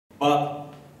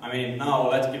But, I mean, now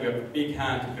let's give a big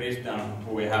hand to Kristian,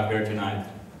 who we have here tonight.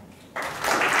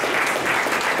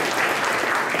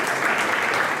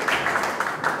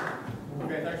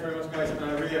 Okay, thanks very much, guys.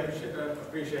 I really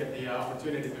appreciate the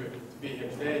opportunity to be here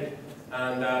today.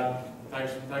 And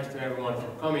thanks to everyone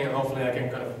for coming, and hopefully I can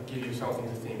kind of give you something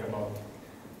to think about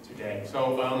today.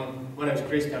 So, my name is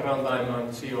Kristian Ranta. I'm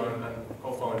the CEO and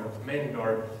co-founder of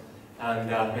Mendor, and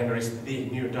Mendor is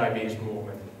the new diabetes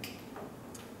movement.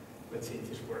 Let's see if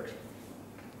this works.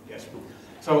 Yes.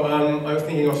 So I was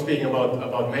thinking of speaking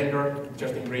about Mendor,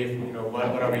 just in brief. You know, what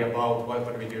are we about? What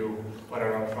do we do? What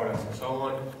are our products, and so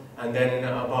on. And then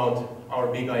about our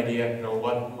big idea. You know,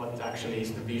 what actually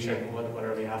is the vision? What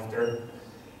are we after?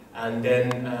 And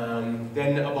then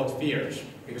about fears,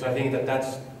 because I think that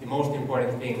that's the most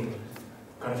important thing,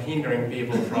 kind of hindering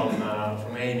people from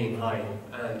aiming high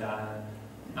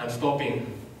and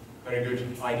stopping very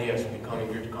good ideas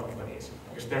becoming good companies.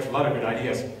 Because there's a lot of good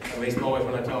ideas. At least always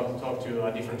when I talk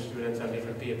to different students and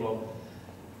different people,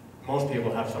 most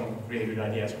people have some really good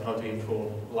ideas on how to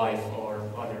improve life or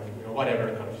other, you know,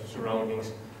 whatever kind of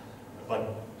surroundings.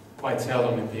 But quite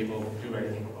seldom people do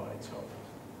anything about it. So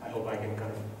I hope I can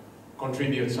kind of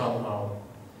contribute somehow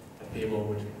that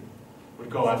people would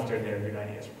go after their good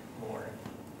ideas more.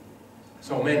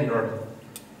 So Mendor,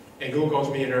 a glucose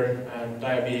meter and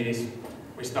diabetes.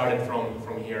 We started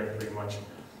from here pretty much.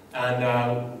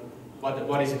 And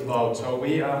what is it about? So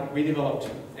we developed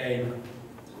a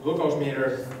glucose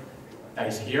meter that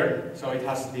is here. So it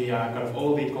has the kind of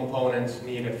all the components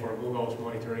needed for glucose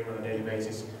monitoring on a daily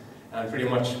basis. And pretty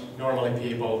much normally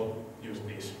people use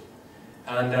these.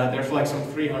 And there's like some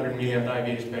 300 million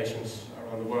diabetes patients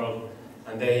around the world,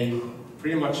 and they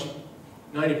pretty much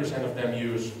 90% of them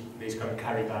use these kind of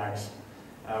carry bags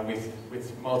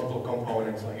with multiple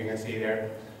components, like you can see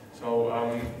there.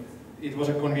 So it was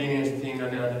a convenience thing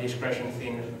and a discretion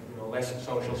thing, you know, less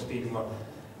social stigma.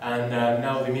 And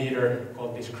now the meter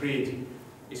called Discrete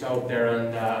is out there,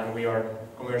 and we are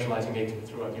commercializing it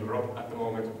throughout Europe at the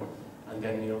moment, and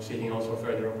then, you know, seeking also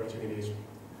further opportunities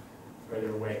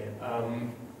further away.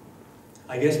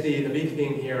 I guess the big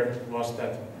thing here was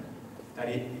that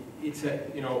it's a,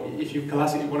 you know, if you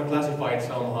want to classify it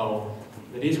somehow,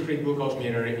 the discrete glucose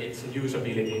meter, it's a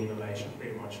usability innovation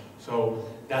pretty much. So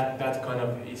that kind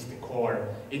of is the core.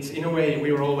 It's, in a way,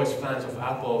 we were always fans of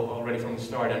Apple already from the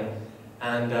start,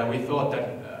 and we thought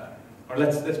that, or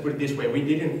let's put it this way, we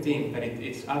didn't think that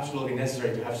it's absolutely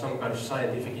necessary to have some kind of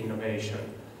scientific innovation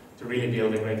to really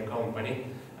build a great company.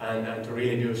 And to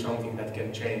really do something that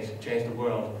can change the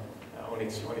world on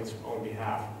its own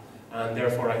behalf. And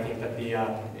therefore, I think that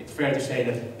it's fair to say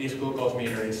that this glucose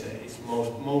meter is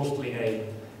mostly a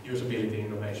usability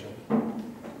innovation.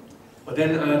 But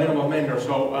then about Mendor.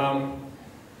 So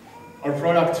our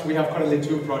products, we have currently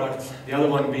two products. The other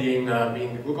one being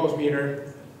the glucose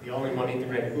meter, the only one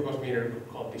integrated glucose meter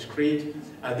called Discrete,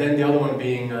 and then the other one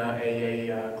being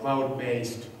a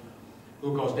cloud-based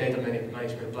glucose data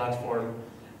management platform,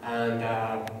 and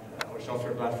or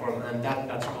software platform, and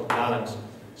that's called Balance.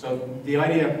 So the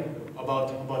idea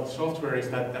about software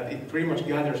is that it pretty much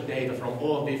gathers data from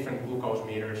all different glucose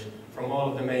meters, from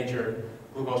all of the major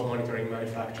glucose monitoring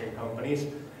manufacturing companies,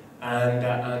 and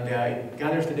it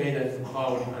gathers the data in the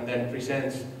cloud and then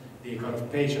presents the kind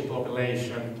of patient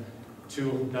population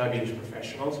to diabetes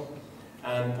professionals.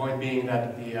 And point being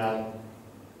that it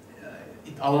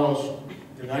allows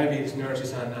the diabetes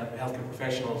nurses and healthcare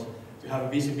professionals to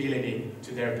have visibility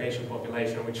to their patient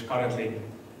population, which currently,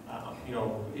 you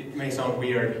know, it may sound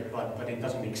weird, but it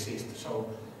doesn't exist. So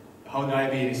how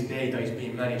diabetes data is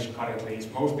being managed currently is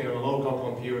mostly on local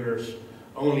computers,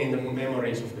 only in the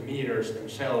memories of the meters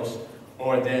themselves,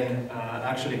 or then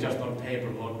actually just on paper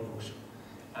logbooks.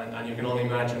 And you can only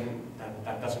imagine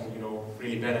that doesn't, you know,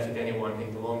 really benefit anyone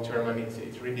in the long term, and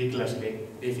it's ridiculously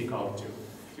difficult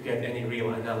to get any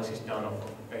real analysis done of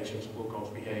patients' glucose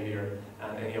behavior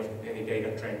and any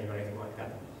data training or anything like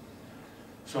that.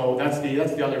 So that's the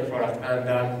other product,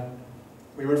 and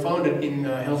we were founded in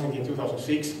Helsinki in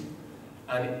 2006,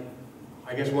 and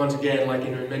I guess once again, like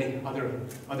in many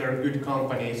other good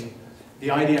companies, the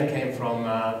idea came from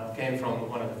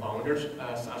one of the founders.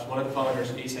 As one of the founders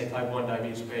is a type 1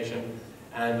 diabetes patient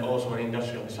and also an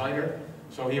industrial designer.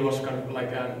 So he was kind of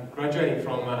like graduating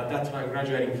from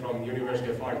the University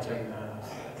of Arts and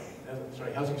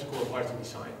Helsinki School of Arts and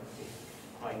Design,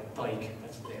 TAIK,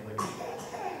 that's the name of it.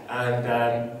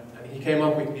 And he came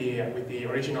up with the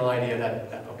original idea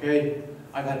that okay,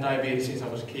 I've had diabetes since I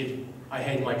was a kid. I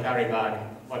hate my carry bag.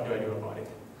 What do I do about it?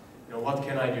 You know, what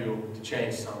can I do to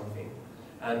change something?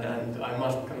 And I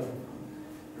must kind of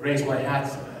raise my hat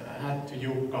hat to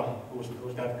Jukka,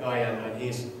 who's that guy, and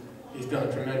he's done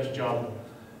a tremendous job.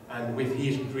 And with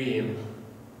his dream,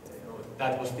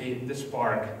 that was the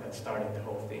spark that started the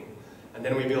whole thing. And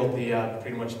then we built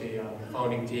pretty much the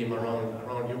founding team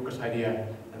around Jukka's idea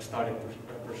and started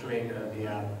pursuing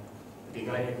the big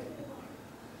idea.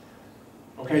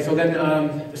 Okay, so then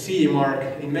the CE mark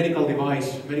in medical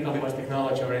device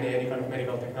technology, or any kind of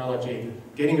medical technology,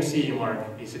 getting a CE mark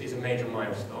is a major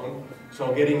milestone.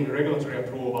 So getting regulatory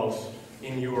approvals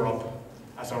in Europe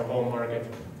as our home market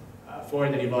for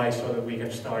the device, so that we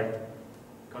can start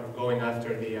kind of going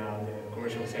after the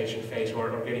commercialization phase, or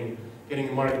getting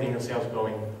marketing and sales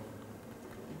going.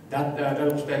 That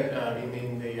was then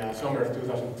in the summer of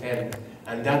 2010,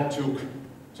 and that took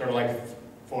sort of like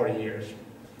 4 years.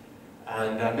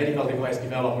 And medical device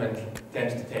development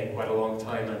tends to take quite a long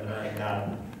time,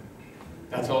 and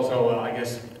that's also, I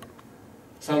guess,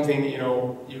 something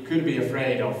you could be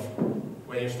afraid of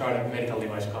when you start a medical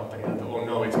device company. That, oh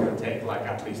no, it's going to take like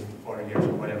at least 4 years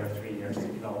or whatever, 3 years to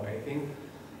develop anything.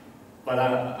 But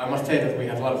I must say that we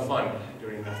had a lot of fun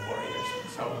during that 4 years.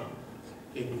 So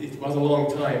it was a long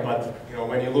time, but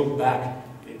when you look back,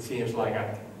 it seems like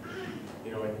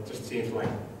it just seems like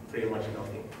pretty much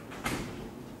nothing.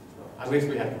 At least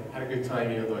we had a good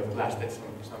time, even though it lasted some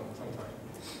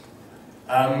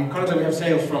time. Currently we have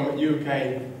sales from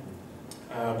UK,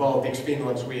 Baltics,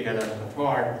 Finland, Sweden, and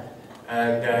Qatar.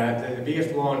 And the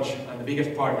biggest launch and the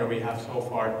biggest partner we have so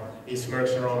far is Merck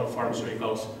Serono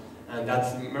Pharmaceuticals. And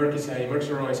Merck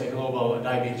Serono is a global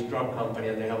diabetes drug company,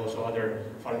 and they have also other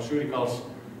pharmaceuticals.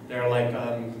 They're like,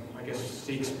 I guess,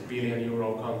 €6 billion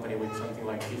company with something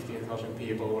like 15,000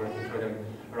 people working for them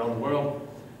around the world.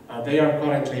 They are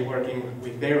currently working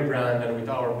with their brand and with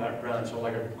our brand, so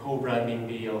like a co-branding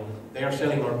deal. They are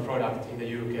selling our product in the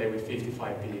UK with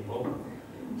 55 people.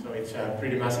 So it's a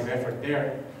pretty massive effort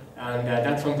there. And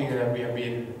that's something that we have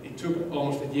been, it took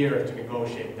almost a year to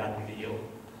negotiate that deal.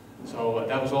 So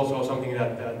that was also something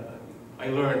that I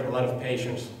learned a lot of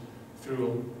patience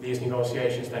through these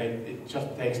negotiations, that it just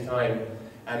takes time.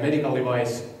 And medical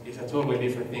device is a totally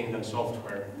different thing than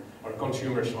software, or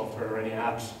consumer software, or any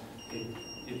apps.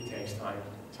 It takes time,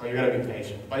 so you gotta be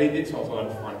patient. But it's also a lot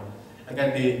of fun. And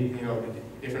then the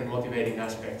different motivating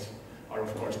aspects are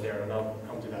of course there, and I'll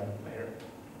come to that later.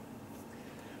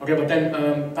 Okay, but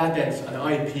then patents and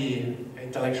IP,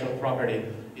 intellectual property,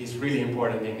 is really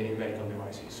important in medical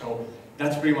devices. So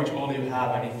that's pretty much all you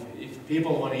have. And if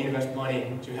people want to invest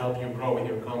money to help you grow in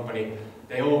your company,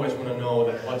 they always want to know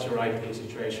that what's your IP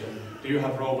situation. Do you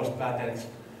have robust patents?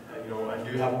 And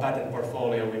do you have patent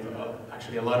portfolio with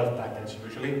actually a lot of patents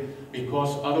usually?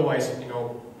 Because otherwise,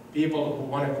 people who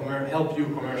want to help you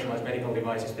commercialize medical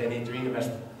devices, they need to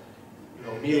invest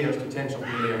millions to tens of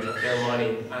millions of their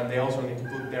money, and they also need to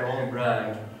put their own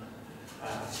brand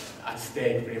at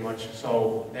stake pretty much.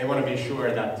 So they want to be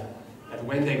sure that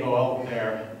when they go out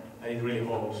there, that it really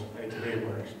holds, that it really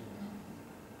works.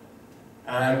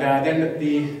 And then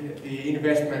the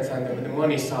investments and the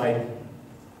money side.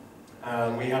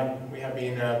 We have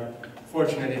been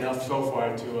fortunate enough so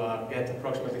far to get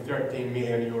approximately 13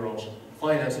 million euros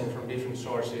financing from different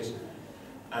sources,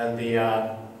 and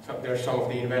there's some of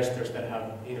the investors that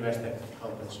have invested in the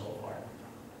company so far.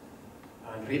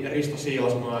 And Risto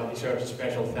Siilasmaa deserves a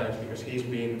special thanks, because he's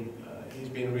been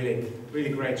really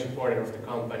great supporter of the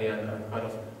company, and kind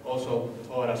of also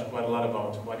taught us quite a lot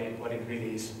about what it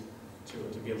really is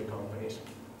to build companies.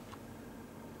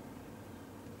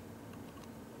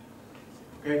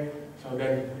 Okay, so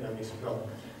then,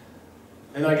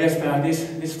 then I guess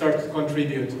this starts to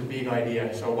contribute to the big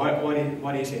idea. So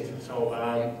what is it? So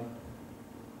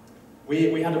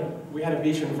we had a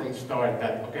vision from the start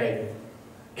that, okay,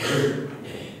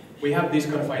 we have this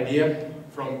kind of idea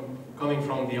coming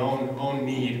from the own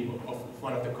need of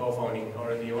one of the co-founding,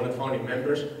 or one of the founding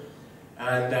members,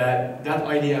 and that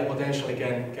idea potentially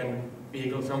can be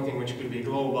something which could be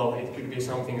global. It could be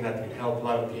something that could help a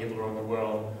lot of people around the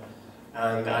world.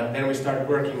 And then we started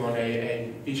working on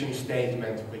a vision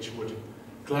statement which would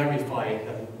clarify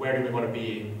that where do we want to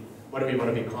be, what do we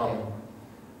want to become,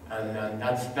 and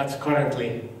that's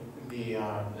currently the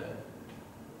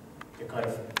kind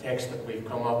of text that we've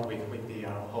come up with the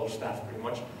whole staff pretty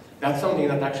much. That's something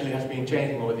that actually has been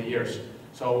changing over the years.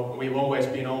 So we've always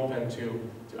been open to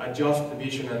adjust the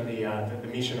vision and the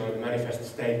mission or the manifest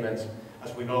statements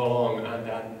as we go along, and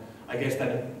I guess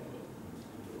that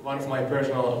one of my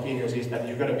personal opinions is that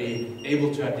you've got to be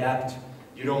able to adapt.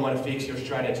 You don't want to fix your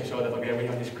strategy so that, okay, we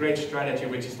have this great strategy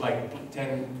which is like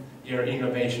 10-year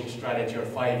innovation strategy or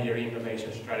 5-year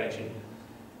innovation strategy.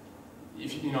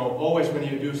 If always when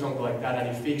you do something like that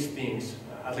and you fix things,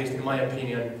 at least in my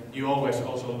opinion, you always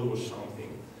also lose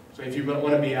something. So if you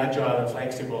want to be agile and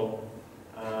flexible,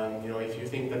 you know, if you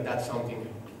think that that's something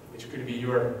which could be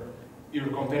your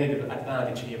competitive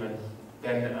advantage even,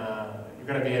 then you've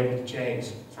got to be able to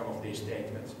change some of these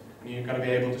statements. And you've got to be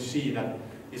able to see that,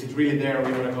 is it really there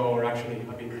we want to go, or actually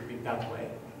a bit that way?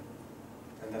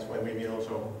 And that's why we've been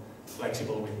also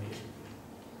flexible with these.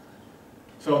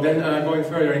 So then going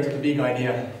further into the big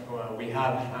idea we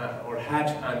have, or had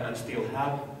and still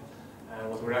have,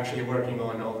 what we're actually working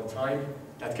on all the time,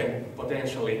 that can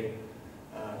potentially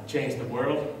change the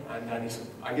world, and that is,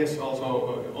 I guess,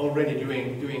 also already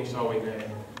doing so in a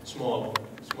small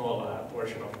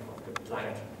portion of the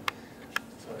planet,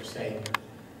 so to say.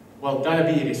 Well,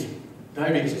 diabetes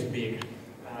is big.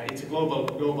 It's a global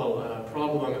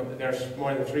problem. There's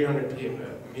more than 300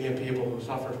 million people who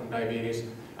suffer from diabetes,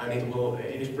 and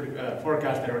it is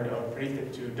forecasted or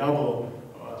predicted to double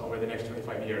over the next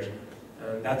 25 years.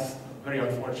 And that's very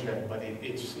unfortunate, but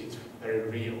it's very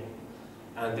real.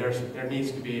 And there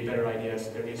needs to be better ideas.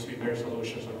 There needs to be better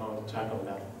solutions on how to tackle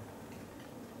that.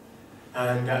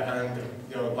 And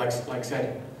you know, like I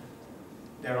said,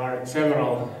 there are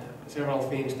several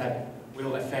things that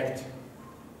will affect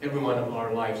every one of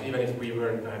our lives, even if we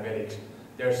weren't diabetics.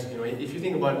 There's, you know, if you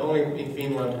think about only in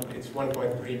Finland, it's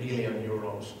 1.3 billion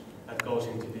euros that goes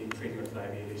into the treatment of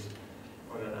diabetes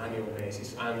on an annual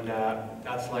basis, and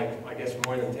that's like, I guess,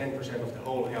 more than 10% of the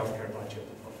whole healthcare budget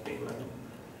of Finland.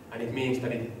 And it means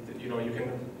that you know, you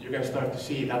can start to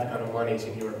see that kind of money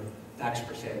in your tax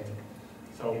percent.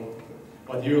 So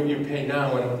what you pay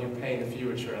now and what you pay in the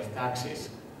future as taxes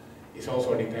is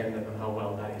also dependent on how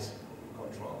well that is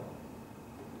controlled.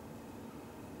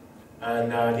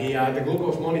 And the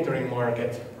glucose monitoring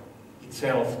market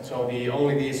itself, so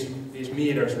only these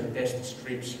meters and test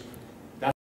strips,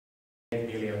 that's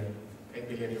 8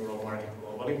 billion euro market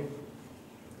globally.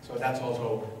 So that's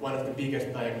also one of the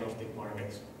biggest diagnostic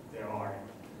markets there are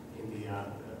in the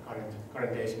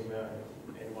current days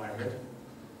environment.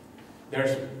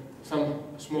 There's some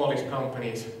smallish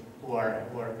companies who are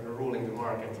ruling the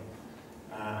market.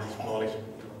 Smallish, you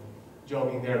know,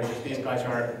 joking there, because these guys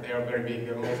are very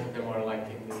big. Most of them are like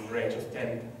in the range of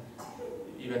 10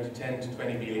 to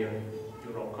 20 billion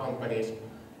euro companies,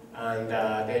 and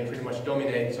they pretty much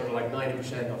dominate sort of like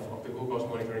 90% of the glucose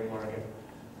monitoring market.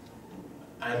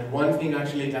 And one thing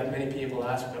actually that many people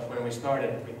asked us when we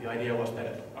started with the idea was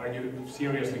that, are you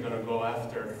seriously going to go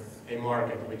after a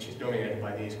market which is dominated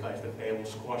by these guys, that they will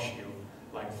squash you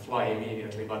like fly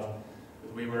immediately? But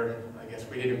we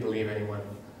didn't believe anyone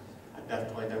at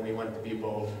that point, and we wanted to be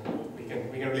bold. We can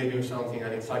really do something,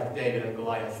 and it's like the David and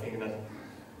Goliath thing that,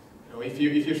 you know, if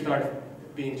you start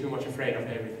being too much afraid of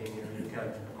everything, you know, you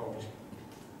can't accomplish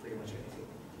pretty much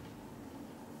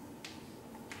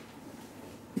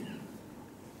anything.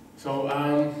 So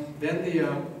then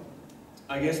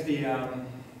I guess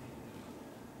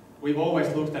we've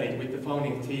always looked at it with the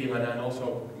founding team, and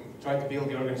also tried to build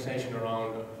the organization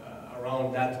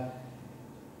around that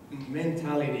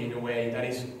mentality in a way that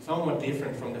is somewhat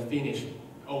different from the Finnish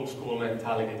old school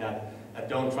mentality that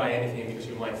don't try anything because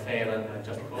you might fail, and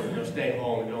just stay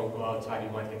home, don't go outside, you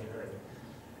might get hurt.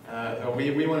 So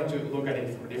we wanted to look at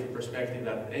it from a different perspective,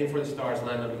 that aim for the stars,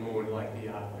 land on the moon, like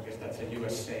I guess that's a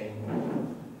US saying.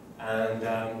 And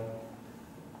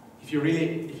if you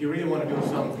really want to do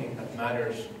something that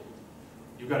matters,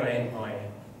 you've got to aim high.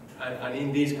 And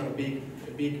in these kind of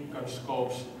big kind of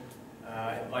scopes,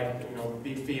 like, you know,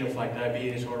 big fields like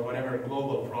diabetes or whatever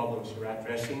global problems you're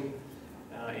addressing,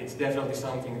 it's definitely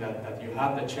something that you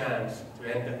have the chance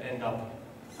to end up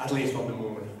at least on the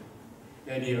moon,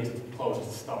 maybe even to the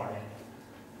closest star.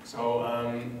 So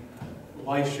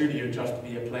why should you just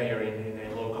be a player in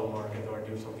a local market or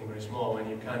do something very small when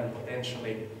you can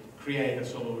potentially create a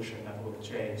solution that will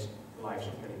change the lives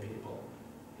of many people,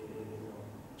 you know,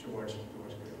 towards good?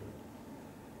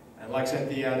 And like I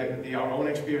said, our own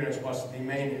experience was the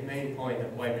main point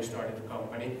of why we started the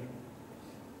company.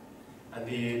 And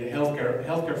the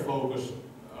healthcare focus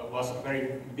was a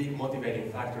very big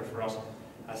motivating factor for us.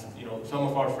 As you know, some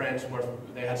of our friends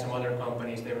they had some other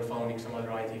companies, they were founding some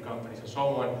other IT companies and so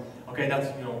on. Okay,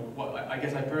 that's, you know, I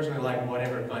guess I personally like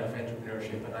whatever kind of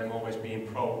entrepreneurship, and I'm always being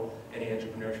pro any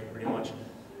entrepreneurship pretty much.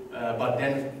 But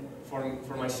then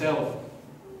for myself,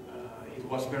 it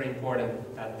was very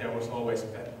important that there was always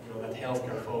that, you know, that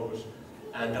healthcare focus,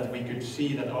 and that we could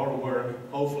see that our work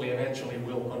hopefully eventually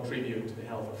will contribute to the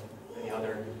health of many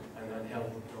other and health,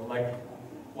 you know, like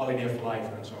quality of life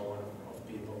and so on of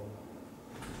people.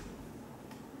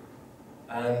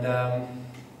 And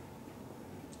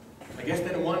I guess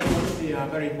then one of the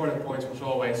very important points was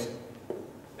always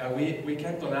that we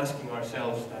kept on asking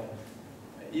ourselves that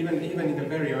even in the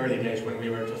very early days when we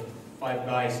were just 5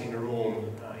 guys in a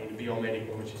room in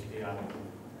Biomedical, which is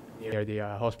near the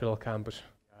hospital campus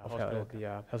of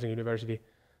the Helsinki University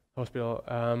Hospital,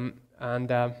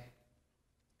 and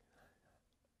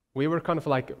we were kind of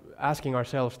like asking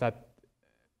ourselves that,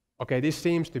 okay, this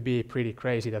seems to be pretty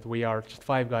crazy that we are just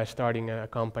 5 guys starting a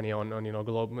company on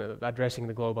addressing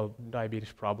the global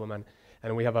diabetes problem,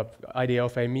 and we have an idea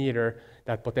of a meter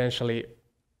that potentially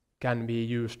can be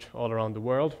used all around the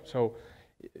world. So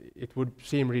it would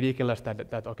seem ridiculous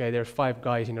that okay, there's 5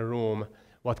 guys in a room,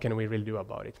 what can we really do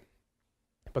about it?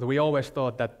 But we always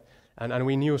thought that, and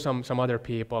we knew some other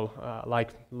people,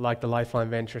 like the Lifeline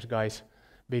Ventures guys,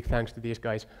 big thanks to these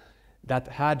guys, that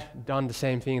had done the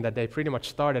same thing, that they pretty much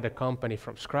started a company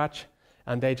from scratch,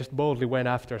 and they just boldly went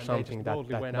after something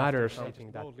that matters,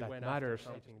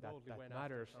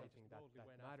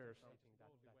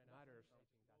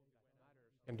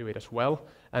 can do it as well.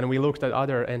 And we looked at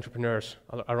other entrepreneurs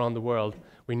around the world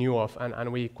we knew of,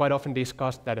 and we quite often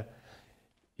discussed that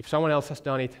if someone else has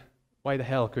done it, why the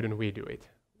hell couldn't we do it?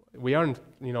 We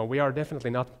are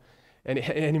definitely not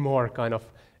any more kind of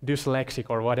dyslexic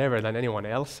or whatever than anyone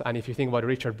else. And if you think about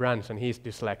Richard Branson, he's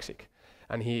dyslexic,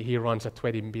 and he runs a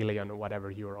 20 billion or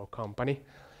whatever euro company.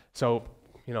 So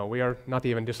we are not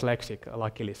even dyslexic,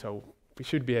 luckily. So we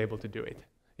should be able to do it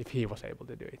if he was able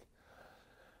to do it.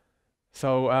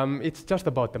 So it's just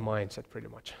about the mindset, pretty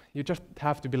much. You just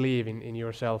have to believe in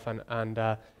yourself, and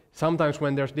sometimes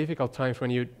when there's difficult times,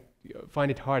 when you find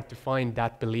it hard to find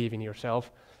that belief in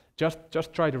yourself,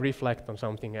 just try to reflect on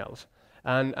something else.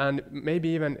 And maybe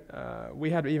even we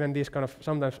had even these kind of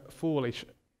sometimes foolish,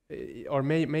 or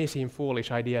may seem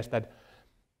foolish ideas that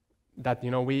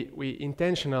we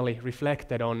intentionally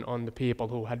reflected on the people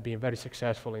who had been very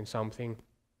successful in something,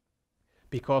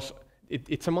 because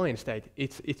it's a mind state,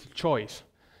 it's a choice.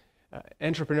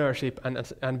 Entrepreneurship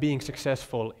and being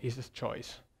successful is a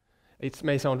choice. It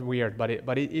may sound weird, but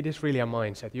it is really a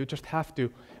mindset. You just have to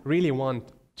really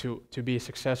want to be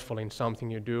successful in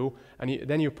something you do, and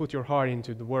then you put your heart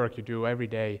into the work you do every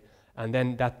day, and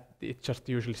then it just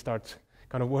usually starts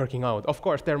kind of working out. Of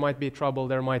course, there might be trouble,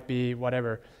 there might be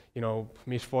whatever,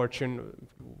 misfortune,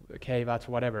 caveats,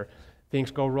 whatever. Things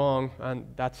go wrong, and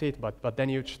that's it. But then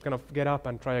you just kind of get up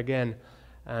and try again,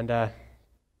 and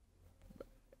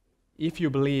if you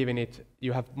believe in it,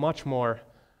 you have much more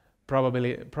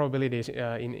probabilities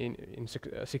in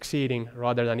succeeding,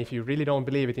 rather than if you really don't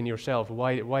believe it in yourself.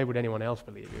 Why would anyone else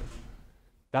believe you?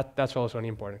 That's also an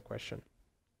important question.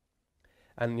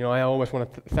 And I always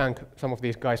want to thank some of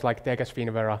these guys like Tekes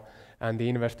Finvera and the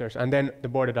investors, and then the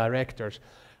board of directors.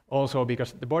 Also,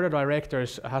 because the board of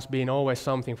directors has been always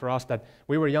something for us, that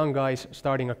we were young guys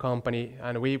starting a company,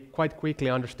 and we quite quickly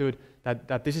understood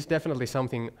that this is definitely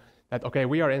something that, okay,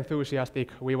 we are enthusiastic,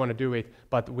 we want to do it,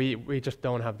 but we just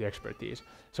don't have the expertise.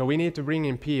 So we need to bring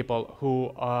in people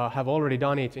who have already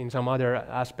done it in some other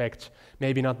aspects,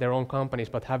 maybe not their own companies,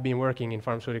 but have been working in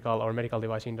pharmaceutical or medical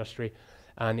device industry,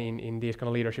 and in these kind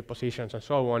of leadership positions and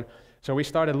so on. So we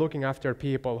started looking after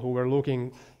people who were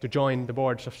looking to join the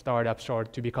boards of startups or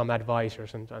to become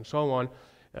advisors and so on.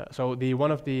 So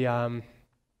one of the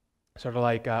sort of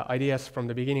like ideas from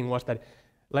the beginning was that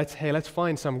let's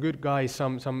find some good guys,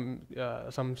 some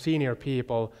senior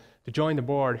people to join the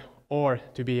board or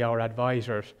to be our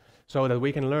advisors, so that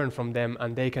we can learn from them,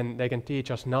 and they can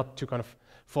teach us not to kind of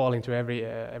fall into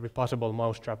every possible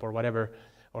mousetrap or whatever,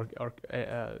 or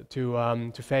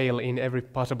to fail in every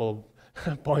possible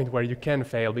point where you can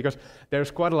fail, because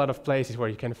there's quite a lot of places where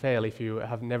you can fail if you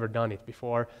have never done it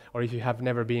before, or if you have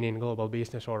never been in global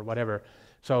business or whatever.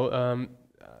 So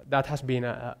that has been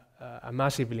a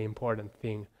massively important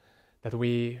thing, that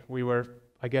we were,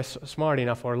 I guess, smart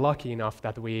enough or lucky enough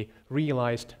that we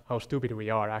realized how stupid we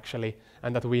are actually,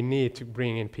 and that we need to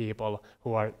bring in people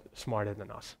who are smarter than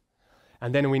us.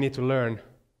 And then we need to learn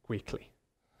quickly,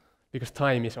 because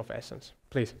time is of essence.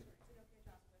 Please.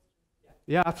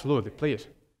 Yeah, absolutely, please.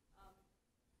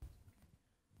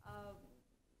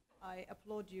 I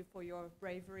applaud you for your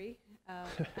bravery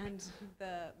and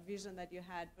the vision that you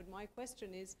had. But my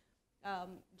question is,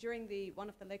 during one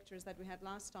of the lectures that we had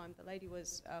last time, the lady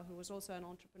was, who was also an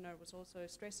entrepreneur, was also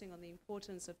stressing on the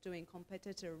importance of doing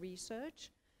competitor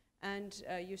research. And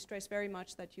you stressed very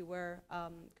much that you were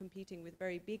competing with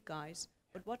very big guys.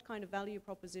 But what kind of value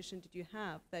proposition did you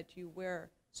have that you were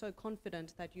so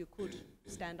confident that you could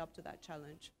stand up to that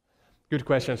challenge? Good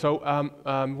question. So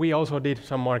we also did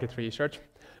some market research,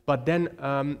 but then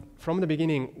from the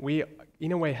beginning we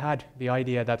in a way had the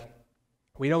idea that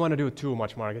we don't want to do too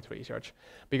much market research,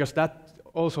 because that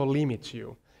also limits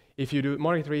you. if you do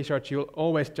market research, you'll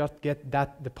always just get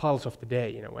the pulse of the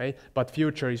day in a way, but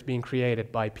future is being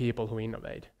created by people who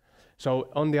innovate. So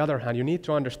on the other hand, you need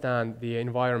to understand the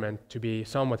environment to be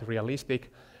somewhat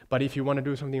realistic, but if you want to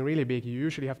do something really big, you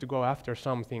usually have to go after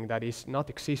something that is not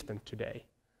existent today.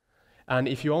 And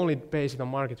if you only base it on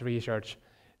market research,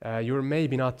 you're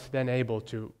maybe not then able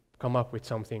to come up with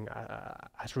something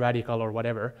as radical or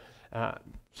whatever.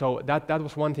 So that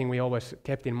was one thing we always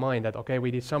kept in mind, that okay,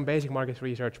 we did some basic market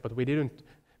research, but we didn't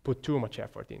put too much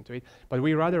effort into it. But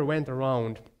we rather went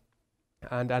around,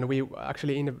 and we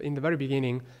actually in the very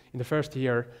beginning, in the first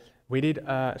year, we did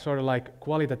sort of like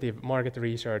qualitative market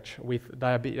research with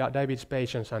diabetes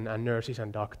patients and nurses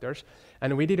and doctors.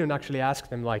 And we didn't actually ask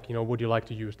them like, would you like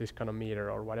to use this kind of meter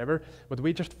or whatever, but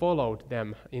we just followed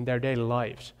them in their daily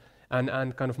lives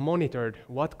and kind of monitored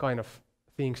what kind of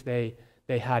things they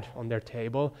had on their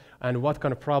table and what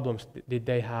kind of problems did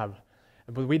they have.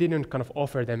 But we didn't kind of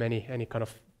offer them any kind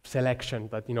of selection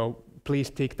that, please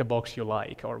tick the box you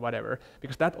like or whatever,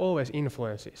 because that always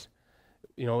influences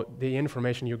the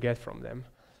information you get from them.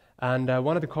 And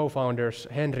one of the co-founders,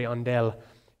 Henry Andel,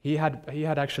 he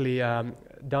had actually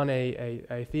done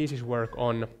a thesis work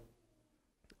on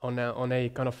a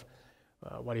kind of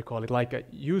what do you call it, like a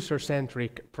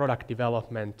user-centric product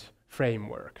development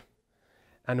framework.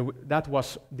 And that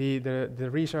was the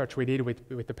research we did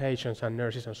with the patients and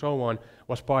nurses and so on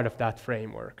was part of that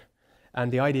framework.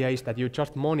 And the idea is that you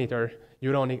just monitor,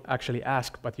 you don't actually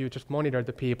ask, but you just monitor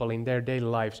the people in their daily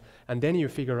lives, and then you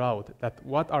figure out that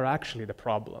what are actually the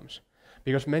problems.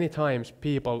 Because many times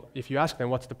people, if you ask them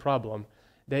what's the problem,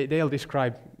 they'll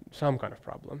describe some kind of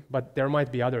problem, but there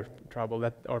might be other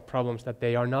or problems that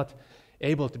they are not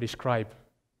able to describe.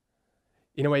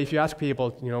 In a way, if you ask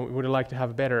people, would you like to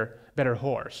have a better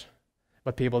horse?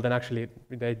 But people then actually,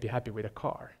 they'd be happy with a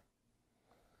car.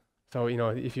 So,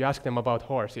 if you ask them about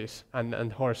horses,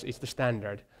 and horse is the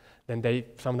standard, then they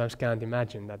sometimes can't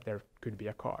imagine that there could be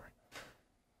a car.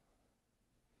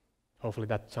 Hopefully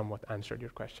that somewhat answered your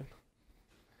question.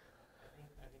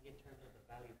 I think in terms of the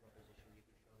value proposition, you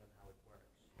could show them how it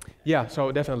works. Yeah,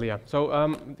 so definitely, yeah.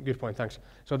 So, good point, thanks.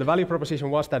 So the value proposition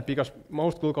was that because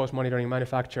most glucose monitoring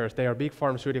manufacturers, they are big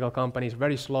pharmaceutical companies,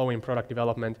 very slow in product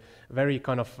development, very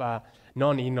kind of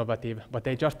non-innovative, but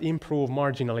they just improve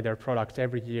marginally their products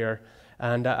every year.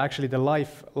 And actually the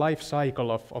life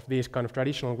cycle of these kind of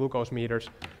traditional glucose meters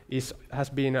has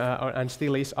been and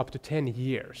still is up to 10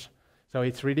 years. So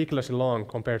it's ridiculously long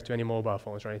compared to any mobile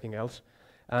phones or anything else.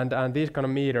 And these kind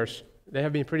of meters, they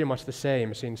have been pretty much the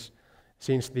same since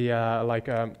the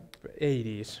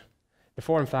 80s. The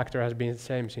form factor has been the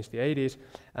same since the 80s.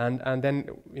 And then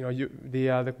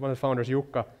one of the founders,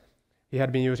 Jukka, he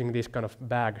had been using this kind of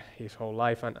bag his whole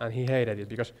life, and he hated it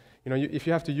because if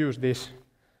you have to use this,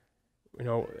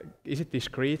 is it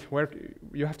discreet? Where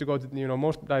you have to go to,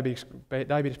 most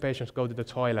diabetes patients go to the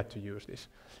toilet to use this,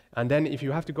 and then if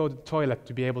you have to go to the toilet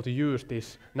to be able to use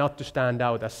this, not to stand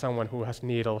out as someone who has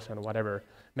needles and whatever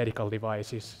medical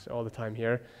devices all the time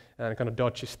here and kind of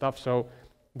dodgy stuff, so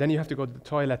then you have to go to the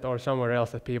toilet or somewhere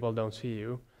else that people don't see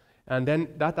you, and then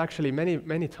that actually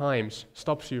many times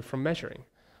stops you from measuring.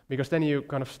 Because then you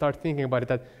kind of start thinking about it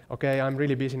that, okay, I'm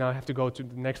really busy now, I have to go to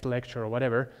the next lecture or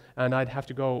whatever, and I'd have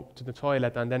to go to the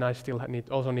toilet, and then I still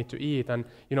also need to eat, and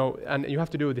and you have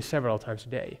to do this several times a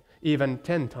day, even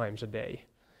 10 times a day.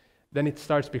 Then it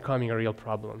starts becoming a real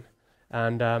problem.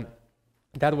 And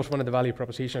that was one of the value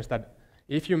propositions, that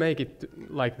if you make it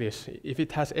like this, if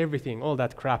it has everything, all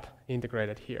that crap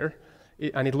integrated here,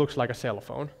 and it looks like a cell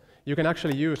phone, you can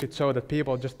actually use it so that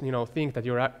people just think that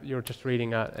you're just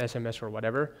reading a SMS or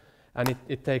whatever, and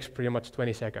it takes pretty much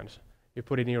 20 seconds. You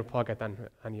put it in your pocket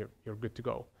and you're good to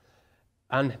go.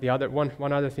 And the other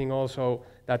one other thing also,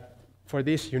 that for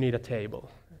this you need a table.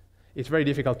 It's very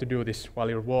difficult to do this while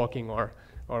you're walking or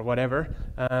whatever,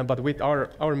 but with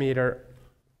our meter,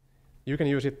 you can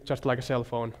use it just like a cell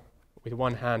phone with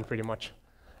one hand pretty much,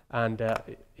 and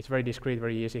it's very discreet,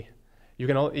 very easy. You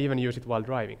can even use it while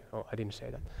driving. Oh, I didn't say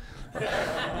that.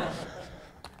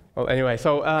 Well, anyway,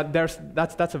 so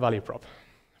that's a value prop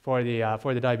for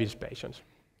the diabetes patients.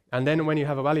 And then when you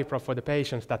have a value prop for the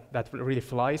patients that really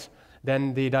flies,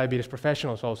 then the diabetes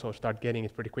professionals also start getting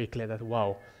it pretty quickly, that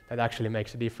wow, that actually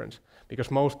makes a difference. Because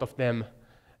most of them,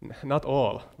 not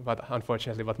all, but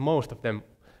unfortunately, but most of them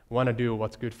want to do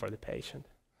what's good for the patient.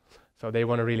 So they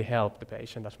want to really help the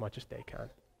patient as much as they can.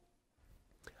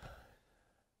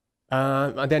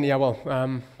 And then,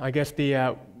 I guess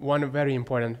the one very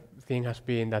important thing has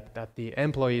been that the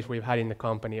employees we've had in the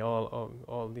company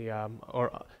all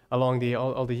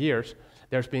the years,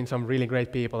 there's been some really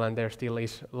great people, and there still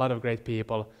is a lot of great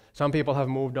people. Some people have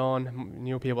moved on,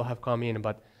 new people have come in,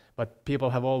 but people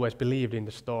have always believed in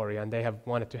the story, and they have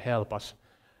wanted to help us.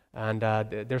 And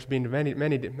there's been many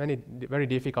very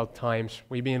difficult times.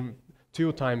 We've been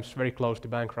 2 times very close to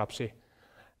bankruptcy,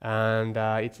 and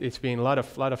it's been a lot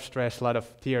of stress, a lot of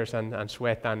tears and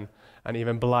sweat and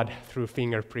even blood through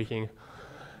finger pricking,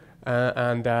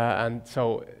 and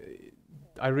so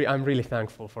I'm really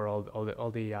thankful for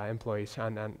all the employees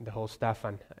and the whole staff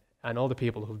and all the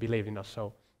people who believe in us.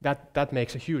 So that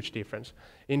makes a huge difference.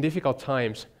 In difficult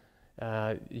times,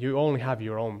 you only have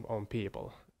your own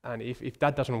people, and if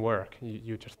that doesn't work,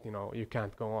 you just you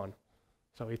can't go on.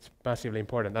 So it's massively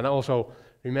important. And also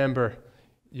remember,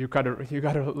 you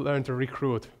gotta learn to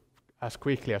recruit as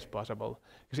quickly as possible,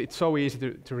 because it's so easy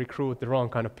to recruit the wrong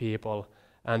kind of people,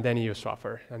 and then you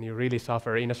suffer, and you really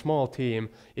suffer in a small team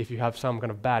if you have some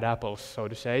kind of bad apples, so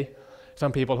to say,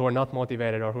 some people who are not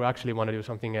motivated or who actually want to do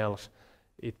something else.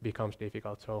 It becomes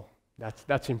difficult. So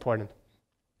that's important.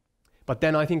 But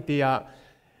then I think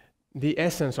the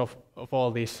essence of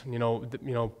all this,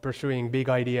 pursuing big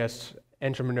ideas,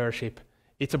 entrepreneurship,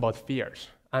 it's about fears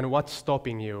and what's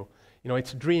stopping you.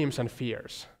 It's dreams and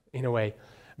fears in a way,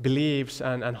 beliefs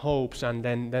and hopes, and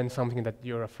then something that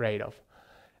you're afraid of.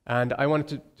 And I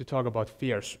wanted to talk about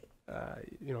fears,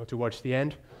 towards the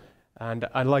end. And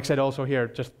like I said also here,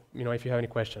 just if you have any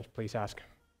questions, please ask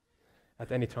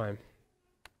at any time.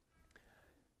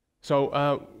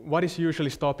 So what is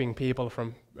usually stopping people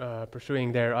from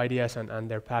pursuing their ideas and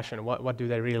their passion? What do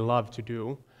they really love to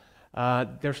do?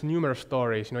 There's numerous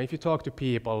stories. If you talk to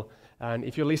people, and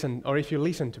if you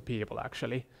listen to people,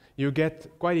 actually, you get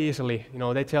quite easily.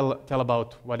 They tell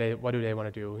about what do they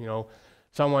want to do.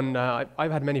 Someone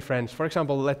I've had many friends. For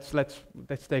example,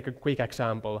 let's take a quick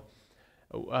example.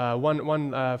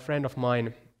 One friend of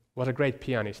mine was a great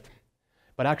pianist,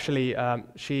 but actually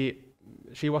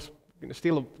she was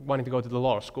still wanting to go to the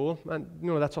law school, and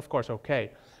that's of course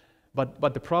okay.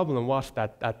 But the problem was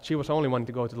that she was only wanting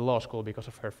to go to the law school because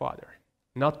of her father,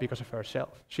 not because of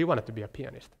herself. She wanted to be a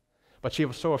pianist, but she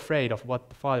was so afraid of what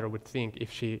the father would think if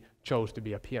she chose to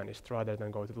be a pianist rather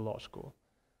than go to the law school.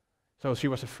 So she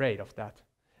was afraid of that,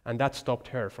 and that stopped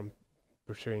her from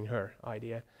pursuing her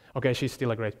idea. Okay, she's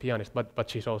still a great pianist, but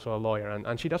she's also a lawyer,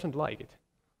 and she doesn't like it.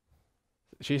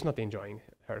 She's not enjoying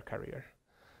her career.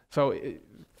 So,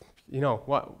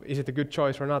 what is it a good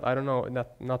choice or not? I don't know.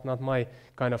 Not my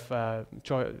kind of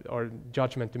choice or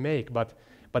judgment to make. But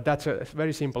that's a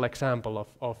very simple example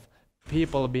of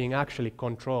people being actually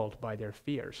controlled by their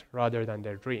fears rather than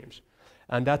their dreams.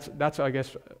 And that's I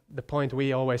guess the point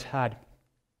we always had.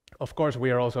 Of course,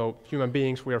 we are also human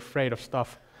beings. We are afraid of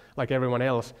stuff like everyone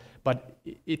else. But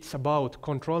it's about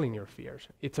controlling your fears.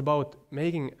 It's about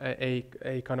making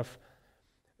a kind of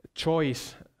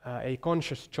choice, a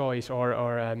conscious choice,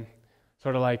 or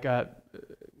sort of like a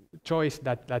choice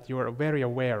that you are very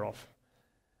aware of,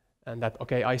 and that,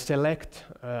 okay, I select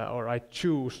or I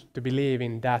choose to believe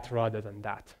in that rather than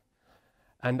that.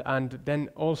 And then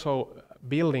also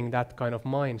building that kind of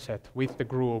mindset with the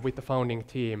group, with the founding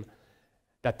team,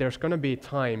 that there's going to be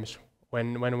times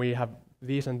when we have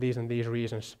these and these and these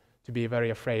reasons to be very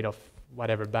afraid of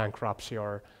whatever, bankruptcy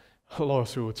or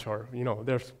lawsuits, or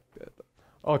there's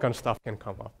all kind of stuff can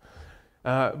come up.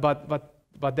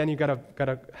 But then you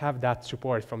gotta have that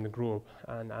support from the group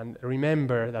and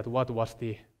remember that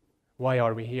why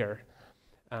are we here,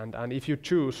 and if you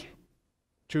choose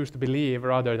to believe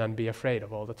rather than be afraid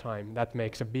of all the time, that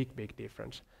makes a big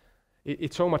difference.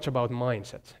 It's so much about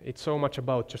mindset. It's so much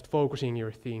about just focusing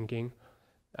your thinking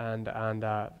and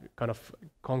kind of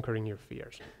conquering your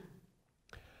fears.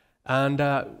 And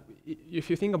if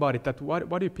you think about it, that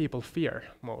what do people fear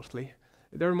mostly?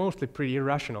 They're mostly pretty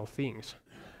irrational things.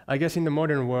 I guess in the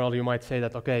modern world, you might say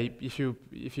that, okay, if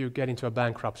you get into a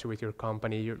bankruptcy with your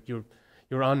company,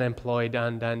 you're unemployed,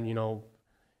 and then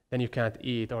you can't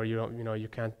eat, or you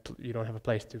don't have a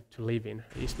place to live in.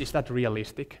 Is that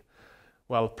realistic?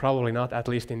 Well, probably not. At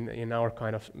least in our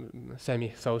kind of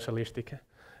semi-socialistic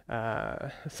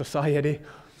society,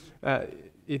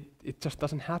 it just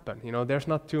doesn't happen. There's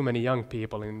not too many young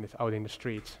people out in the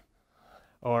streets,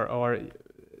 or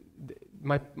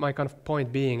my kind of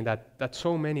point being that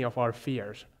so many of our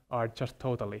fears are just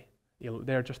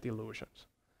they're just illusions.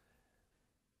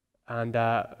 And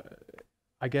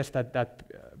I guess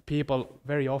that people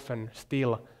very often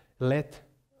still let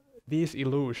these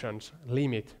illusions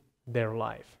limit their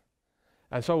life.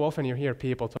 And so often you hear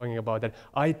people talking about that,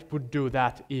 I would do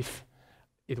that if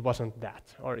it wasn't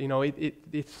that. Or,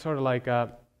 it's sort of like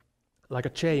like a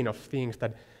chain of things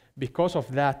that because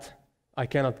of that I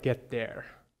cannot get there.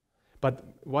 But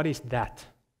what is that?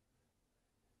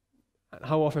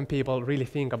 How often people really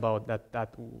think about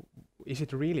that is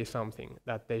it really something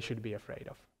that they should be afraid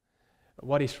of?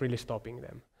 What is really stopping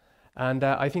them? And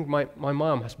I think my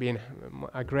mom has been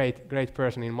a great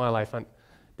person in my life, and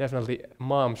definitely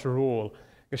mom's rule.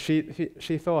 Because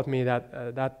she taught me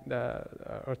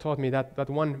taught me that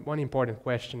one important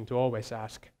question to always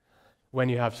ask when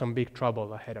you have some big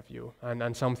trouble ahead of you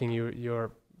and something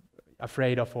you're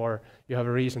afraid of or you have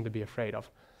a reason to be afraid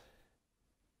of.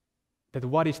 That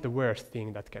what is the worst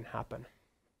thing that can happen?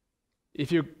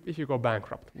 If you go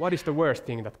bankrupt, what is the worst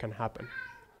thing that can happen?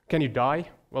 Can you die?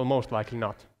 Well, most likely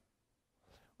not.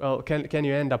 Well, can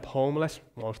you end up homeless?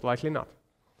 Most likely not.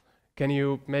 Can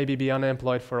you maybe be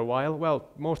unemployed for a while? Well,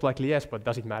 most likely yes, but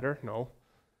does it matter? No.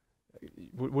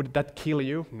 Would that kill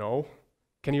you? No.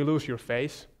 Can you lose your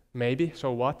face? Maybe.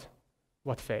 So what?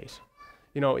 What face?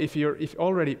 You know, if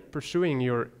already pursuing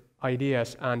your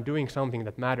ideas and doing something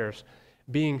that matters,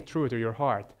 being true to your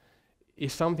heart,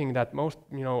 is something that most,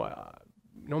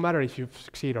 no matter if you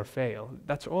succeed or fail,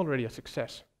 that's already a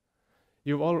success.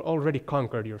 You've already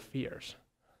conquered your fears.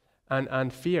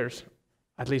 And fears,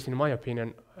 at least in my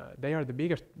opinion, they are the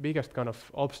biggest kind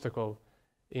of obstacle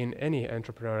in any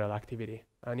entrepreneurial activity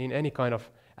and in any kind of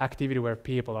activity where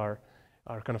people are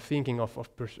kind of thinking of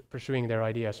pursuing their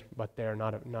ideas, but they're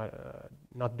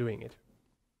not doing it.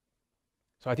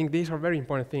 So I think these are very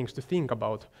important things to think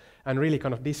about and really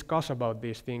kind of discuss about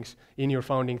these things in your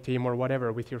founding team or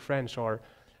whatever with your friends, or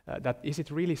that is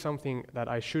it really something that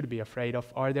I should be afraid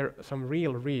of? Are there some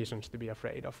real reasons to be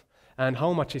afraid of? And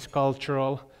how much is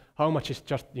cultural? How much is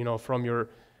just from your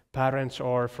parents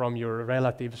or from your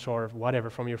relatives or whatever,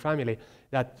 from your family,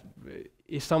 that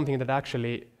is something that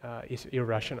actually is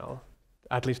irrational,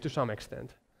 at least to some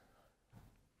extent.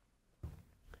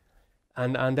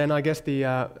 And then I guess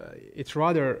it's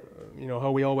rather,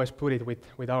 how we always put it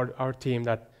with our team,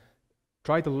 that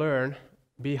try to learn,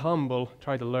 be humble,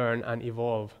 try to learn and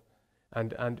evolve,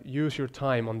 and use your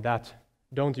time on that.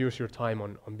 Don't use your time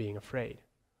on being afraid.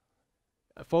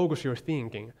 Focus your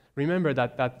thinking. Remember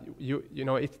that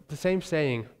it's the same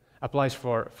saying applies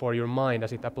for your mind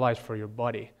as it applies for your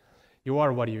body. You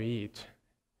are what you eat.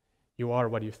 You are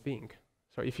what you think.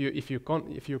 So if you're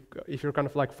kind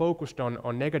of like focused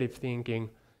on negative thinking,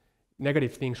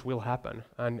 negative things will happen,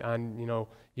 and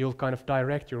you'll kind of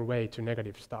direct your way to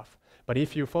negative stuff. But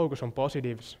if you focus on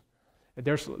positives,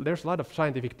 there's a lot of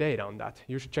scientific data on that.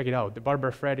 You should check it out. The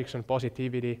Barbara Fredrickson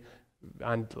positivity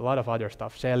and a lot of other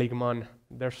stuff. Seligman.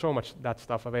 There's so much that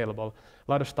stuff available.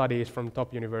 A lot of studies from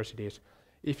top universities.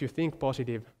 If you think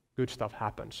positive, good stuff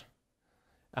happens,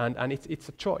 and it's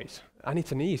a choice, and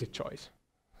it's an easy choice.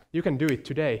 You can do it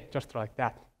today, just like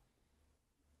that.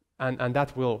 And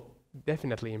that will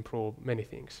definitely improve many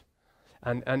things.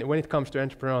 And when it comes to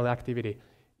entrepreneurial activity,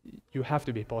 you have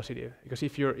to be positive. Because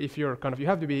if you're kind of, you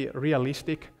have to be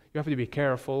realistic, you have to be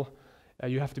careful,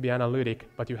 you have to be analytic,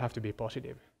 but you have to be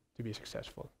positive to be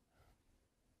successful.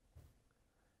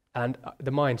 And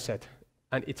the mindset,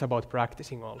 and it's about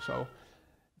practicing also.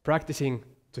 Practicing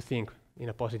to think in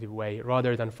a positive way,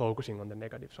 rather than focusing on the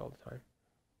negatives all the time.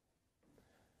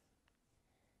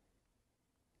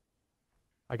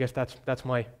 I guess that's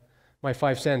my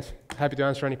 5 cents. Happy to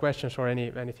answer any questions or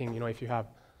anything if you have.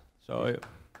 So,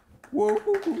 whoa.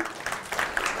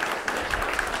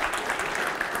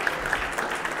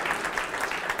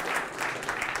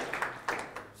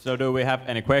 So do we have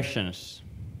any questions?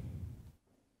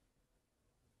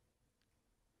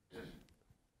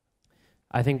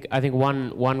 I think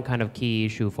one kind of key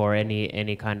issue for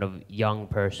any kind of young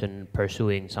person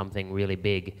pursuing something really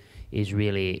big is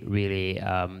really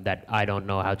that I don't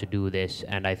know how to do this,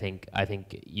 and I think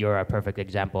you're a perfect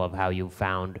example of how you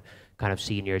found kind of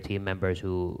senior team members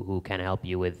who can help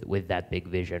you with that big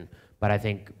vision. But I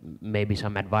think maybe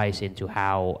some advice into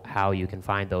how you can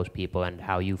find those people and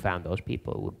how you found those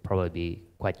people would probably be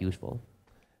quite useful.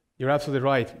 You're absolutely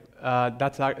right.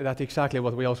 That's exactly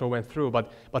what we also went through.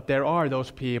 But there are those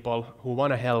people who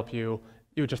want to help you.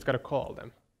 You just got to call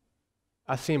them.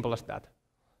 As simple as that.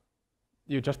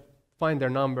 You just find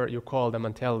their number, you call them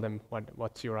and tell them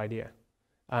what's your idea.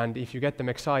 And if you get them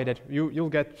excited,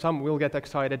 some will get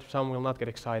excited, some will not get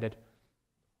excited.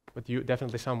 But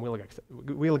definitely some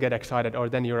will get excited, or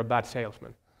then you're a bad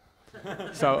salesman.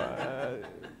 So.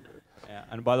 Yeah.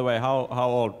 And by the way, how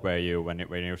old were you when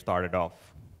you started off?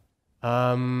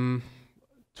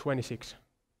 26.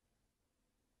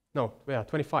 No, yeah,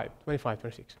 25,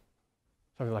 26.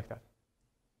 Something like that.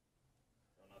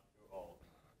 So not too old.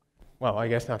 Well, I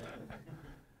guess not.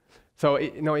 So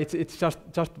it's just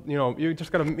you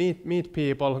just gotta meet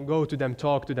people, go to them,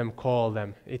 talk to them, call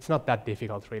them. It's not that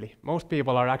difficult really. Most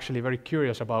people are actually very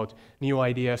curious about new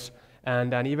ideas,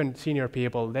 and even senior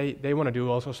people, they want to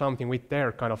do also something with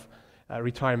their kind of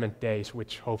retirement days,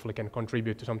 which hopefully can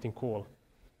contribute to something cool.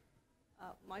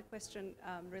 My question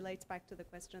relates back to the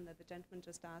question that the gentleman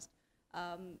just asked.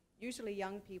 Usually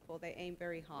young people, they aim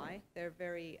very high. They're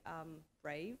very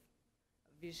brave,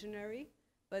 visionary.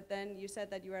 But then you said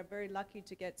that you are very lucky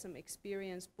to get some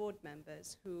experienced board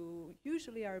members who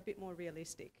usually are a bit more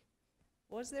realistic.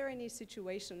 Was there any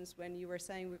situations when you were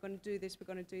saying, we're going to do this,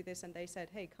 and they said,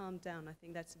 hey, calm down, I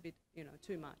think that's a bit,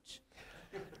 too much?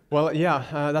 Well,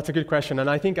 yeah, that's a good question. And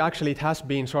I think actually it has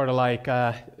been sort of like,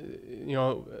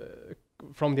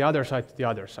 from the other side to the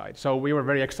other side. So we were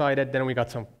very excited, then we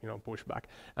got some, pushback.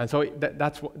 And so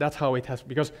that's how it has,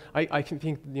 because I can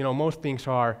think, most things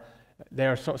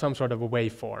there's some sort of a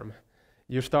waveform.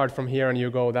 You start from here and you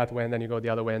go that way, and then you go the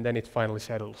other way, and then it finally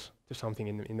settles to something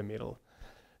in the middle.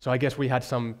 So I guess we had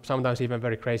sometimes even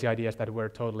very crazy ideas that were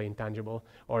totally intangible,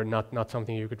 or not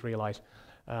something you could realize,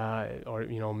 or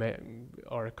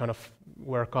kind of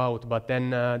work out. But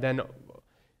then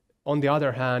on the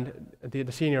other hand,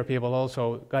 the senior people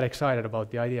also got excited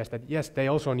about the ideas that yes, they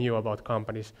also knew about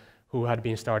companies who had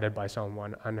been started by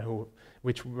someone and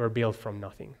which were built from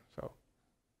nothing. So,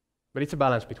 but it's a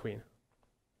balance between.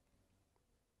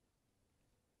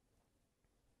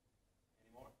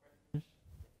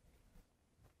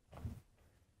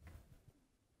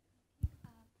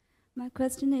 My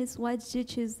question is, why did you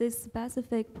choose this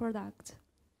specific product?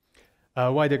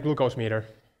 Why the glucose meter,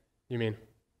 you mean?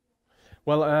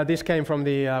 Well, this came from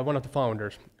one of the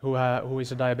founders who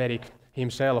is a diabetic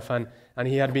himself, and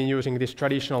he had been using this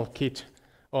traditional kit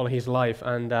all his life,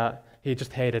 and he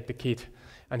just hated the kit,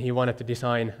 and he wanted to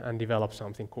design and develop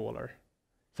something cooler,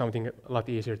 something a lot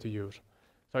easier to use.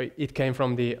 So it came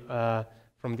from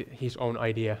his own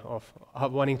idea of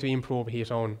wanting to improve his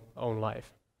own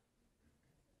life.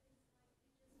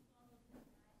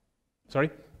 Sorry?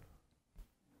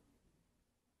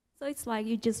 So it's like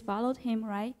you just followed him,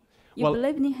 right? You Well,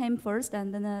 believed in him first,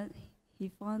 and then he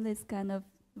found this kind of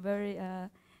very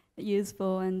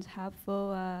useful and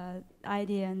helpful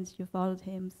idea, and you followed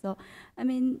him. So, I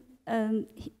mean,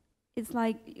 it's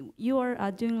like you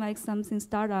are doing like something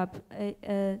startup.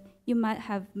 You might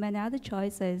have many other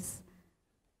choices.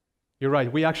 You're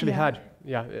right. We actually had,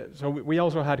 so we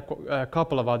also had a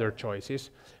couple of other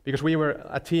choices, because we were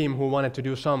a team who wanted to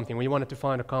do something. We wanted to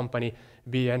find a company,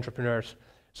 be entrepreneurs.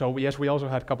 So yes, we also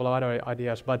had a couple of other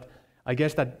ideas, but I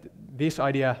guess that this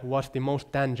idea was the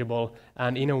most tangible,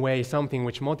 and in a way something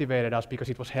which motivated us because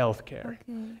it was healthcare. Okay.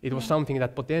 It was something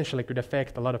that potentially could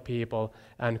affect a lot of people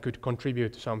and could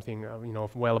contribute to something,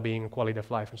 of well-being, quality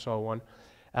of life, and so on.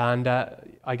 And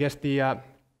I guess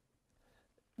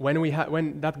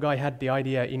when that guy had the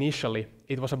idea initially,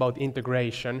 it was about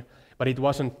integration, but it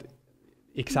wasn't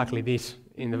exactly this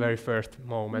in the very first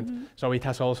moment. So it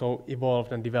has also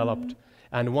evolved and developed.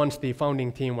 And once the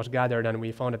founding team was gathered and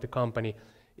we founded the company,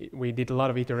 we did a lot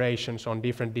of iterations on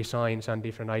different designs and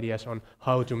different ideas on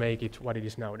how to make it what it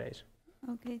is nowadays.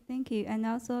 Okay, thank you. And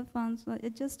also I found, I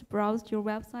just browsed your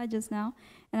website just now,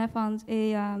 and I found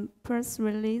a press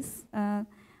release on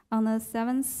the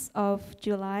 7th of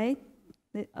July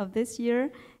of this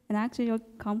year, and actually your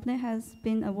company has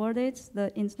been awarded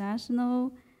the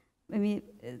International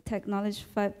Technology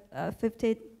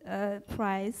 50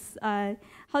 prize.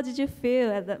 How did you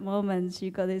feel at that moment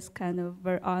you got this kind of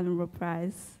very honorable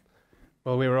prize?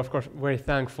 Well, we were of course very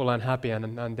thankful and happy, and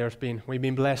we've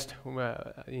been blessed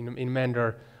in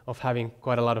Mendor of having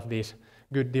quite a lot of these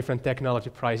good different technology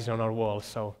prizes on our walls,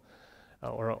 so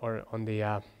or on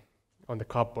the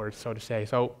cupboard, so to say.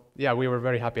 So yeah, we were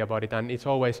very happy about it, and it's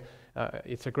always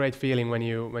it's a great feeling when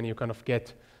you kind of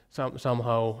get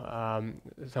somehow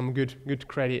some good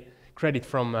credit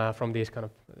from these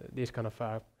kind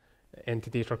of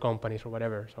entities or companies or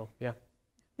whatever. So yeah.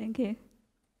 Thank you.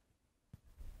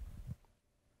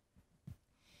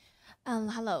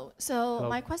 Hello. So Hello.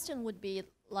 my question would be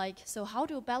like, so how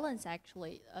do you balance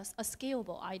actually a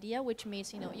scalable idea, which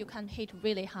means you can hit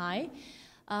really high,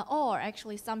 or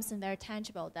actually something very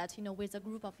tangible that with a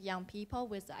group of young people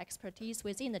with the expertise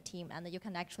within the team, and you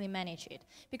can actually manage it.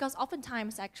 Because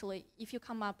oftentimes actually, if you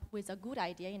come up with a good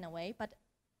idea in a way, but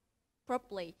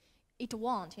probably it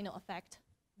won't affect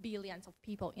billions of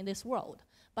people in this world,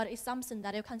 but it's something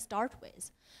that you can start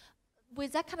with.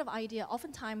 With that kind of idea,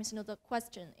 oftentimes the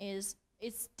question is,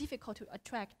 it's difficult to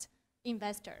attract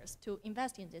investors to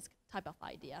invest in this type of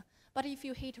idea. But if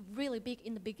you hit really big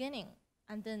in the beginning,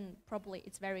 and then probably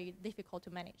it's very difficult to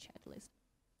manage at least.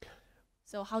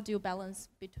 So how do you balance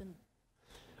between?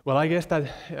 Well, I guess that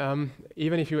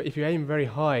even if you aim very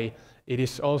high, it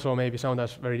is also maybe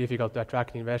sometimes very difficult to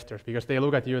attract investors because they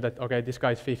look at you that okay, this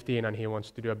guy's 15 and he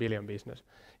wants to do $1 billion business.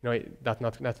 You know,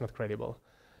 that's not credible.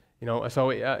 You know,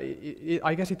 so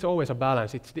I guess it's always a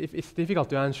balance. It's difficult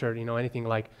to answer. You know, anything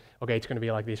like okay, it's going to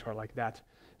be like this or like that.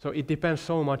 So it depends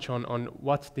so much on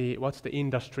what's the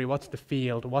industry, what's the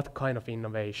field, what kind of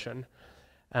innovation,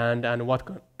 and what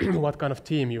what kind of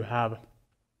team you have.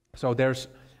 So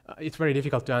it's very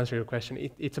difficult to answer your question.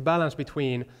 It's a balance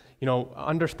between, you know,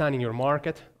 understanding your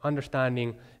market,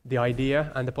 understanding the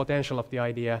idea and the potential of the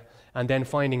idea, and then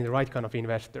finding the right kind of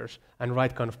investors and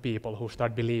right kind of people who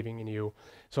start believing in you.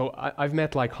 So I've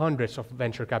met like hundreds of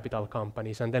venture capital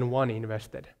companies, and then one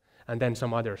invested, and then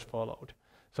some others followed.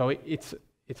 So it's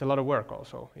a lot of work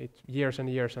also. It's years and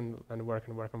years and work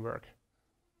and work and work.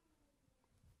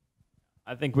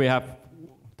 I think we have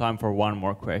time for one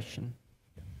more question.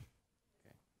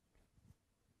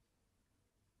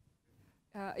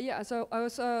 Yeah, so I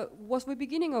was the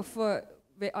beginning of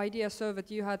the idea so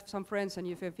that you had some friends and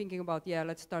you were thinking about, yeah,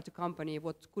 let's start a company,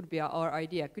 what could be our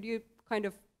idea? Could you kind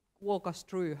of walk us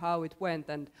through how it went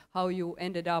and how you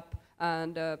ended up,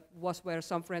 and was there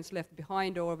some friends left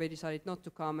behind or they decided not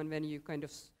to come and then you kind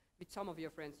of, with some of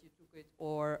your friends you took it,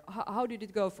 or how did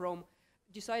it go from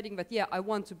deciding that, yeah, I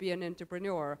want to be an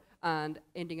entrepreneur and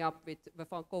ending up with the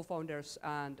co-founders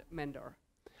and mentor?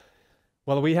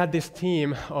 Well, we had this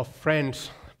team of friends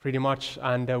pretty much,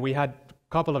 and we had a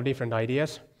couple of different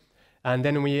ideas. And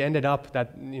then we ended up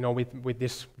that, you know, with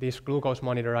this glucose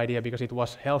monitor idea, because it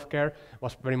was healthcare,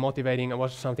 was very motivating, it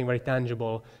was something very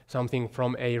tangible, something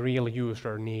from a real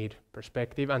user need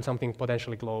perspective, and something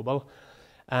potentially global.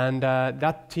 And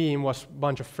that team was a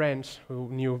bunch of friends who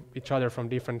knew each other from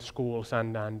different schools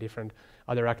and different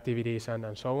other activities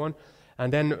and so on.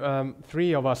 And then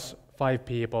 3 of us, 5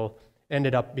 people,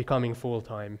 ended up becoming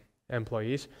full-time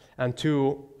employees, and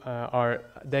 2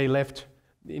 they left,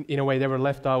 in a way they were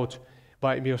left out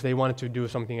because they wanted to do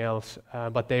something else,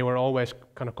 but they were always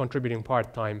kind of contributing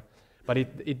part-time. But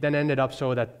it then ended up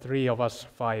so that 3 of us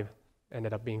 5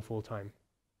 ended up being full-time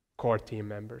core team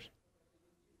members.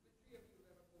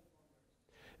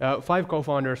 5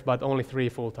 co-founders, but only 3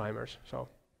 full-timers. So.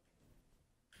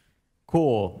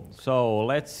 Cool. So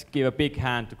let's give a big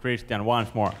hand to Kristian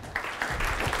once more.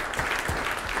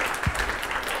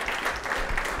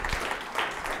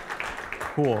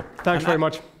 Cool. Thanks very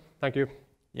much. Thank you.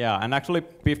 Yeah, and actually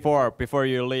before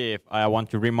you leave, I want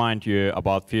to remind you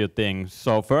about a few things.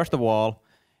 So first of all,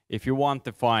 if you want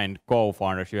to find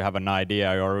co-founders, you have an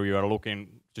idea, or you are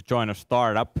looking to join a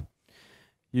startup,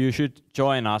 you should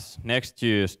join us next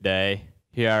Tuesday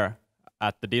here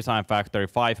at the Design Factory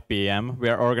 5 p.m. We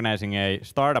are organizing a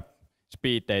startup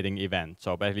speed dating event.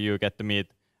 So basically you get to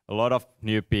meet a lot of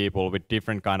new people with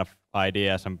different kind of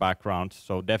ideas and backgrounds.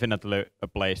 So definitely a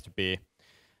place to be.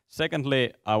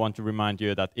 Secondly, I want to remind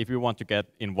you that if you want to get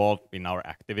involved in our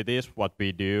activities, what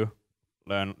we do,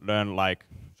 learn like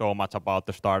so much about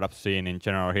the startup scene in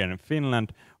general here in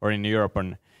Finland or in Europe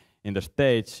and in the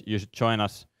States, you should join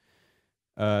us.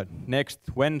 Next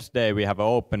Wednesday we have an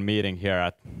open meeting here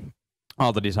at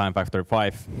Aaltoes Design Factory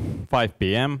 5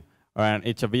 p.m. and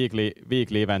it's a weekly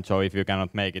event, so if you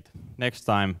cannot make it next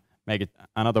time, make it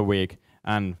another week.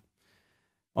 And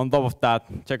on top of that,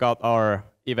 check out our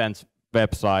events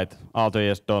website,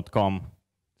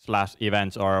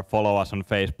 aaltoes.com/events, or follow us on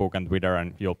Facebook and Twitter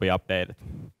and you'll be updated.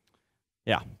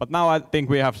 Yeah, but now I think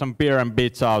we have some beer and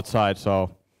bits outside,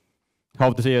 so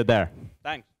hope to see you there.